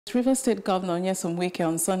Rivers State Governor Nyesom Wike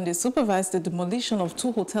on Sunday supervised the demolition of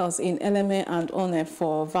 2 hotels in Eleme and Onne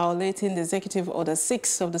for violating the Executive Order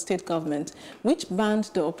 6 of the state government, which banned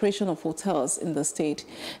the operation of hotels in the state.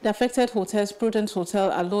 The affected hotels, Prudent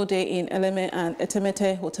Hotel Alode in Eleme and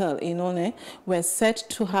Etemete Hotel in Onne, were said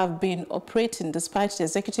to have been operating despite the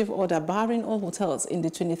executive order barring all hotels in the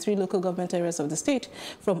 23 local government areas of the state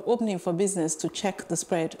from opening for business to check the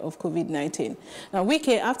spread of COVID-19. Now,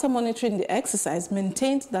 Wike, after monitoring the exercise,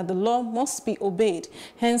 maintained that the law must be obeyed,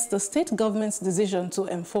 hence the state government's decision to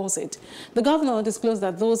enforce it. The governor disclosed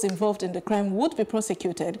that those involved in the crime would be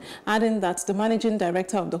prosecuted, adding that the managing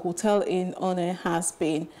director of the hotel in Onne has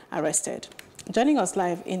been arrested. Joining us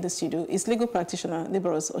live in the studio is legal practitioner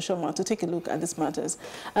Liborous Oshoma to take a look at these matters.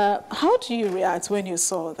 How do you react when you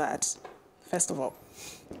saw that, first of all?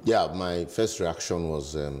 Yeah, my first reaction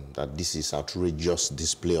was that this is outrageous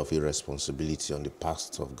display of irresponsibility on the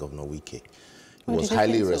part of Governor Wike. It was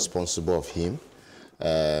highly irresponsible of him.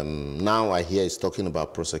 Now I hear he's talking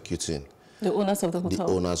about prosecuting the owners of the hotel.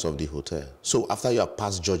 The owners of the hotel. So after you have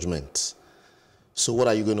passed judgment, so what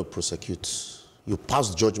are you going to prosecute? You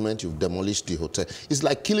passed judgment, you've demolished the hotel. It's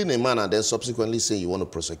like killing a man and then subsequently saying you want to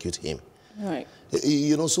prosecute him. Right.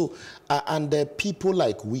 You know, so, and people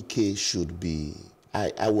like Wike should be,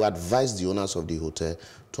 I would advise the owners of the hotel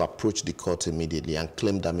to approach the court immediately and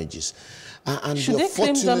claim damages. And should they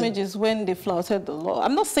claim damages when they flouted the law?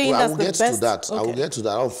 I'm not saying that's the best. I will get to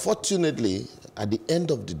that. Unfortunately, at the end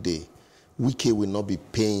of the day, Wike will not be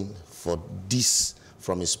paying for this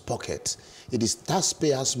from his pocket. It is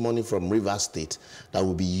taxpayers' money from Rivers State that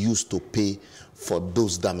will be used to pay for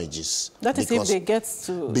those damages. That is if they get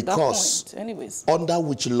to that point, anyways. Under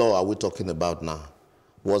which law are we talking about now?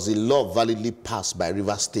 Was a law validly passed by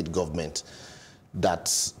Rivers State government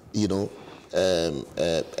that, you know,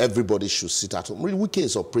 everybody should sit at home? Wike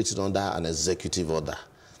is operating under an executive order.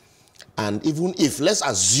 And even if, let's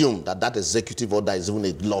assume that that executive order is even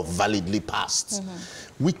a law validly passed,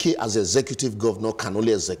 Wike as executive governor can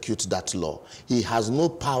only execute that law. He has no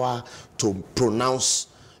power to pronounce,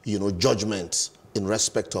 you know, judgment in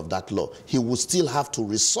respect of that law. He would still have to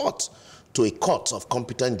resort to a court of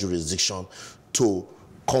competent jurisdiction to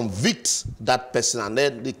convict that person, and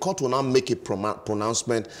then the court will now make a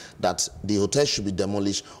pronouncement that the hotel should be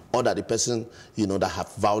demolished, or that the person, you know, that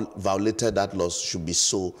have violated that law should be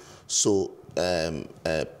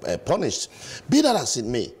punished. Be that as it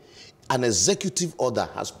may, an executive order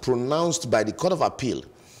has pronounced by the Court of Appeal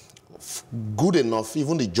good enough.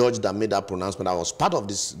 Even the judge that made that pronouncement, I was part of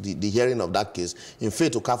this, the hearing of that case, in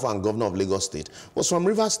Faith Okafor and Governor of Lagos State, was from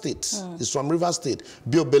Rivers State. It's from Rivers State.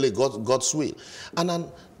 Biobele, God's will. And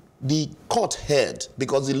then the court heard,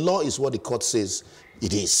 because the law is what the court says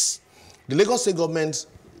it is. The Lagos State government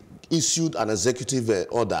issued an executive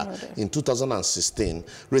order in 2016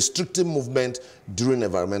 restricting movement during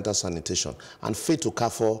environmental sanitation, and Faith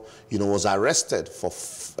Okafor, you know, was arrested for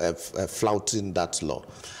flouting that law,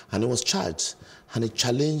 and he was charged, and he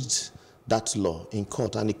challenged that law in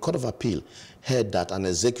court, and the Court of Appeal heard that an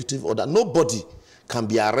executive order, nobody can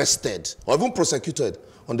be arrested or even prosecuted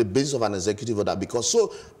on the basis of an executive order, because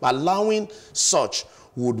so allowing such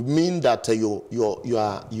would mean that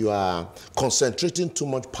you are concentrating too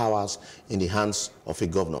much powers in the hands of a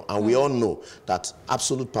governor. And we all know that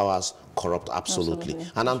absolute powers corrupt absolutely.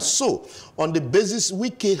 And so, on the basis,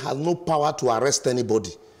 Wike has no power to arrest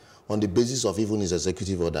anybody on the basis of even his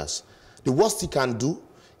executive orders. The worst he can do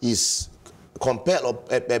is compel or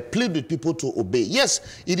plead with people to obey.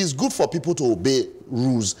 Yes, it is good for people to obey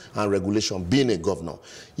rules and regulation, being a governor.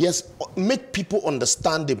 Yes, make people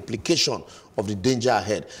understand the implication of the danger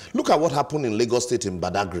ahead. Look at what happened in Lagos State in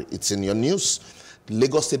Badagry. It's in your news. The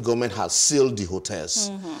Lagos State government has sealed the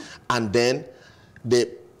hotels. And then they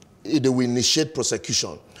will initiate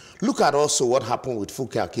prosecution. Look at also what happened with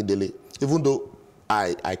Funke Akindele. Even though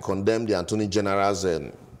I condemn the Attorney General's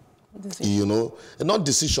you know, not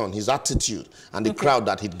decision, his attitude and the crowd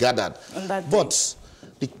that he'd gathered. But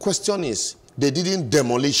the question is, they didn't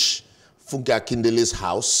demolish Funke Akindele's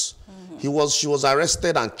house. She was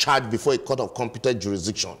arrested and charged before a court of competent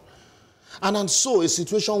jurisdiction. And so a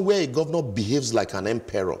situation where a governor behaves like an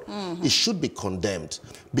emperor, it should be condemned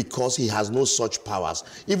because he has no such powers.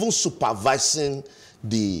 Even supervising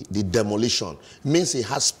the demolition means he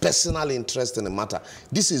has personal interest in the matter.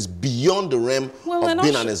 This is beyond the realm of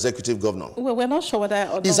being an executive governor. Well, we're not sure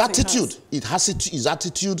whether his attitude, his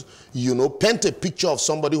attitude, you know, paint a picture of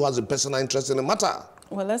somebody who has a personal interest in the matter.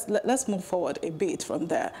 Well, let's move forward a bit from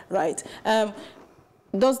there, right?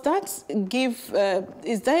 Does that give,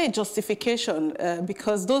 is there a justification?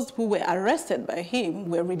 Because those who were arrested by him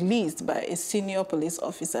were released by a senior police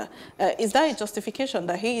officer. Is that a justification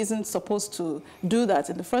that he isn't supposed to do that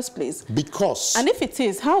in the first place? Because... And if it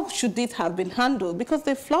is, how should it have been handled? Because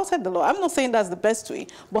they flouted the law. I'm not saying that's the best way,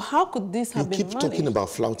 but how could this have been managed? You keep talking about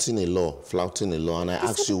flouting a law, and I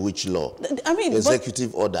ask you which law? I mean...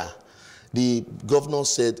 Executive order. The governor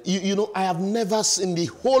said, you know, I have never seen the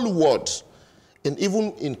whole world, and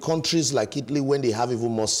even in countries like Italy, when they have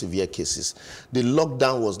even more severe cases, the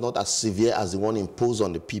lockdown was not as severe as the one imposed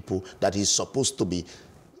on the people that is supposed to be,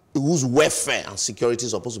 whose welfare and security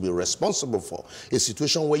is supposed to be responsible for. A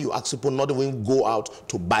situation where you ask people not to even go out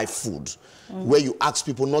to buy food, where you ask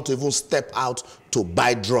people not to even step out to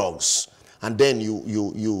buy drugs. And then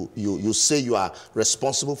you say you are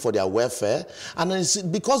responsible for their welfare. And then it's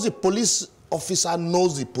because the police officer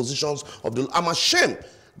knows the positions of the... I'm ashamed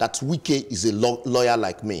that Wike is a lawyer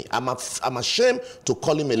like me. I'm ashamed to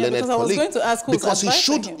call him a learned colleague. I was going to ask who's because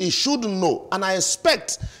he should know. And I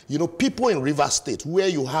expect, you know, people in Rivers State, where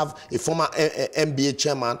you have a former MBA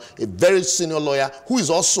chairman, a very senior lawyer, who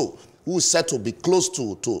is said to be close to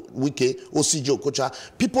Wike, OCJ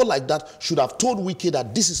Okocha, people like that should have told Wike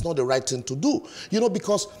that this is not the right thing to do. You know,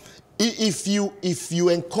 because if you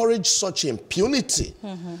encourage such impunity,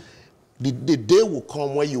 the day will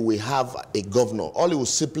come where you will have a governor. All he will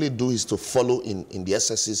simply do is to follow in the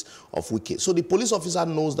excesses of Wike. So the police officer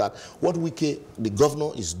knows that what Wike, the governor,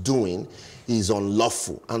 is doing is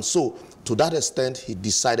unlawful. And so, to that extent, he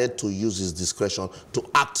decided to use his discretion to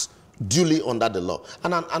act duly under the law.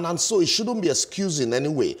 And so it shouldn't be excused in any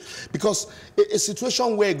way. Because a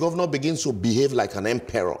situation where a governor begins to behave like an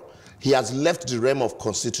emperor, he has left the realm of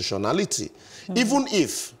constitutionality. Even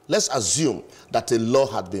if, let's assume that a law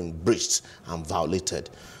had been breached and violated,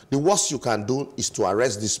 the worst you can do is to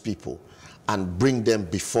arrest these people and bring them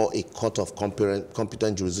before a court of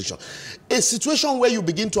competent jurisdiction. A situation where you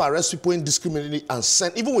begin to arrest people indiscriminately and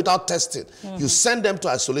send, even without testing, you send them to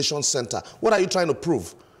isolation center. What are you trying to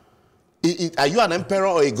prove? Are you an emperor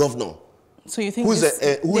or a governor? So you think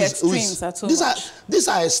the extremes are too much? These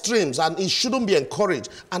are extremes, and it shouldn't be encouraged.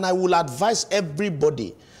 And I will advise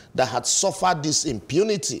everybody that had suffered this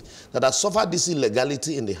impunity, that has suffered this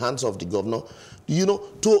illegality in the hands of the governor, you know,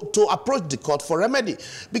 to approach the court for remedy.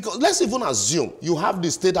 Because let's even assume you have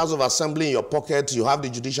the State House of Assembly in your pocket, you have the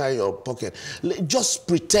judiciary in your pocket. Just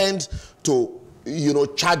pretend to, you know,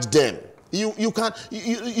 charge them. You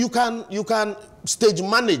can stage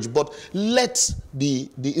manage, but let the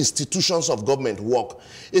institutions of government work.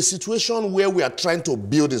 A situation where we are trying to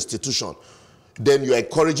build institution, then you're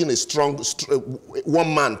encouraging a strong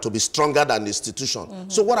one man to be stronger than the institution.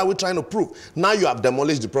 So what are we trying to prove? Now you have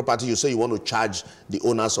demolished the property, you say you want to charge the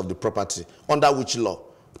owners of the property. Under which law?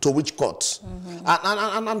 To which court?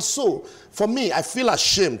 And so, for me, I feel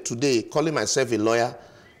ashamed today calling myself a lawyer,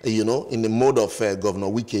 you know, in the mode of Governor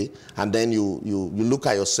Wike, and then you look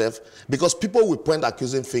at yourself, because people will point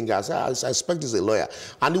accusing fingers. I expect he's a lawyer.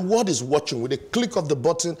 And the world is watching. With a click of the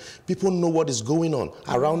button, people know what is going on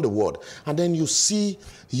around the world. And then you see,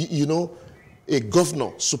 you know, a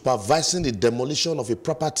governor supervising the demolition of a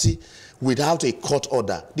property without a court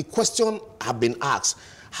order. The question has been asked,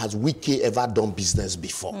 has Wike ever done business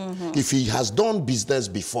before? If he has done business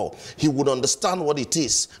before, he would understand what it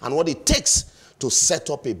is and what it takes to set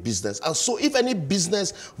up a business. And so if any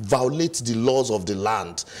business violates the laws of the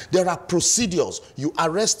land, there are procedures. You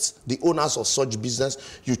arrest the owners of such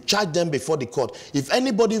business, you charge them before the court. If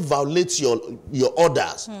anybody violates your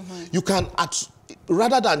orders, you can,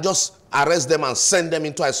 rather than just arrest them and send them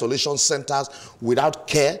into isolation centers without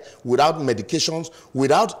care, without medications,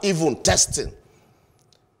 without even testing,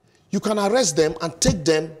 you can arrest them and take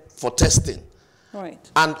them for testing.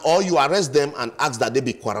 Right. And or you arrest them and ask that they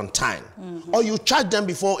be quarantined. Or you charge them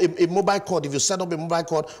before a mobile court, if you set up a mobile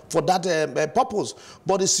court for that purpose.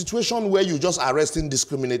 But a situation where you just arrest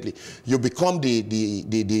indiscriminately, you become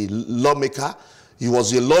the lawmaker, it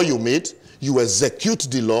was a law you made, you execute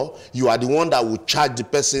the law, you are the one that will charge the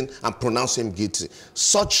person and pronounce him guilty.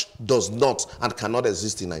 Such does not and cannot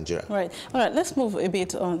exist in Nigeria. Right. All right, let's move a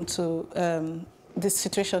bit on to this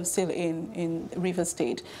situation still in Rivers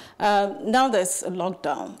State. Now there's a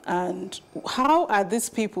lockdown, and how are these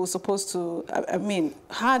people supposed to,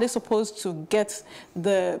 how are they supposed to get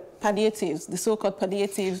the palliatives, the so-called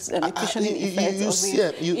palliatives and the cushioning effects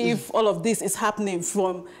if all of this is happening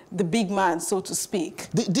from the big man, so to speak?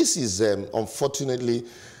 This is, unfortunately,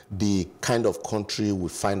 the kind of country we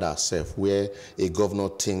find ourselves, where a governor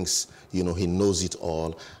thinks, you know, he knows it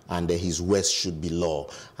all, and his words should be law,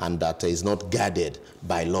 and that is not guarded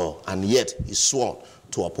by law, and yet he's sworn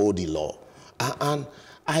to uphold the law. And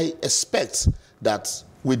I expect that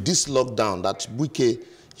with this lockdown, that Wike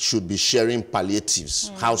should be sharing palliatives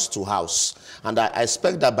house to house. And I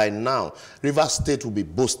expect that by now, Rivers State will be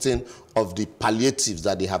boasting of the palliatives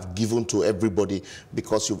that they have given to everybody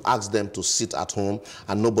because you've asked them to sit at home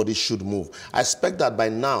and nobody should move. I expect that by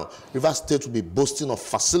now, Rivers State will be boasting of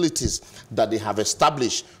facilities that they have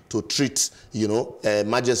established to treat, you know,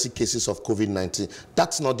 emergency cases of COVID-19.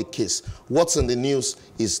 That's not the case. What's in the news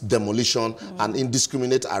is demolition and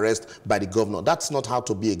indiscriminate arrest by the governor. That's not how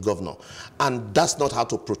to be a governor. And that's not how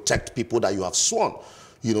to protect people that you have sworn,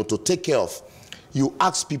 you know, to take care of. You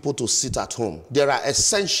ask people to sit at home. There are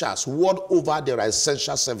essentials. World over, there are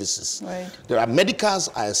essential services. Right. There are medicals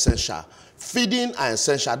are essential. Feeding are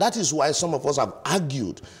essential. That is why some of us have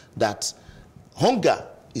argued that hunger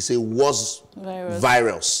is a worse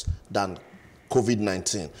virus than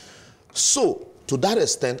COVID-19. So, to that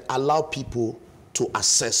extent, allow people to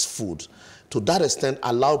access food. To that extent,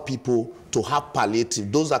 allow people to have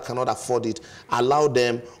palliative. Those that cannot afford it, allow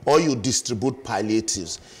them, or you distribute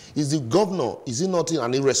palliatives. Is the governor, is it not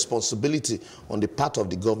an irresponsibility on the part of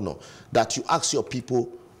the governor that you ask your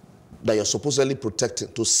people that you're supposedly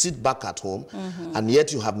protecting to sit back at home, and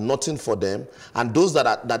yet you have nothing for them, and those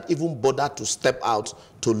that even bother to step out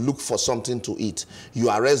to look for something to eat, you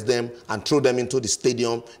arrest them and throw them into the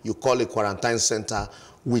stadium, you call a quarantine center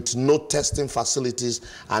with no testing facilities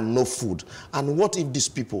and no food. And what if these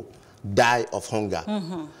people die of hunger?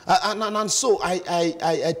 And so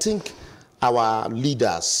I think our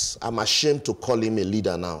leaders, I'm ashamed to call him a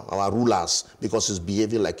leader now, our rulers, because he's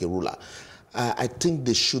behaving like a ruler. I think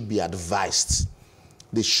they should be advised.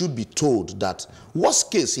 They should be told that,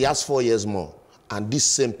 worst case, he has 4 years more, and these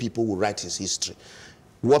same people will write his history.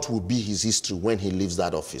 What will be his history when he leaves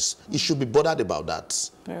that office? He should be bothered about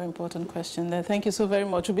that. Very important question there. Thank you so very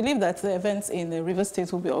much. We believe that the events in Rivers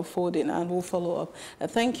State will be unfolding and we'll follow up.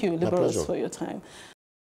 Thank you, Liborous, for your time.